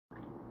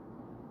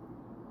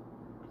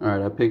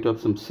Alright, I picked up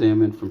some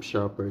salmon from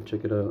Shopper.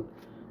 Check it out.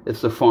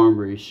 It's the farm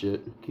raised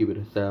shit. Keep it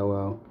a thou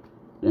out.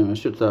 Damn, that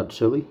shit's out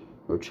Chile.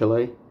 Or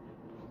Chile.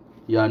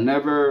 Yeah, I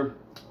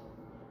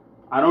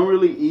don't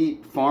really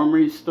eat farm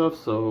raised stuff,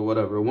 so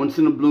whatever. Once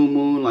in a blue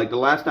moon. Like the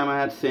last time I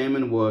had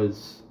salmon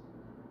was,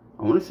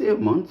 I want to say a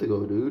month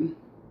ago, dude.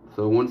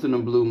 So once in a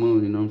blue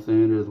moon, you know what I'm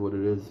saying? It is what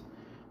it is.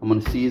 I'm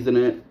going to season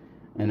it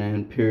and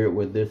then pair it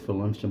with this for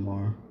lunch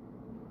tomorrow.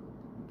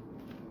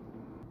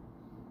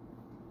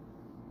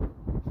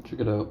 Check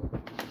it out.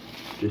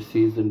 Just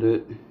seasoned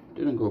it.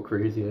 Didn't go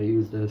crazy. I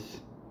used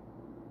this.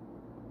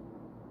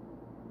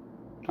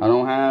 I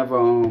don't have,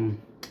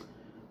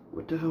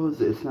 what the hell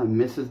is it? It's not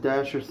Mrs.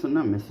 Dash or something.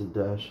 Not Mrs.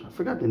 Dash. I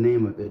forgot the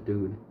name of it,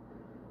 dude.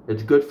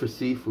 It's good for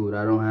seafood.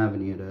 I don't have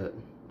any of that.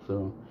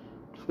 So,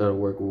 just gotta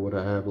work with what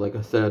I have. Like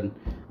I said,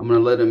 I'm gonna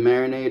let it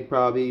marinate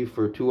probably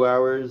for 2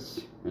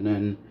 hours. And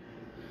then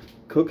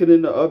cook it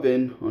in the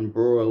oven on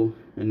broil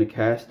in the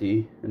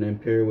casty. And then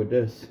pair it with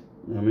this.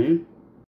 You know what I mean?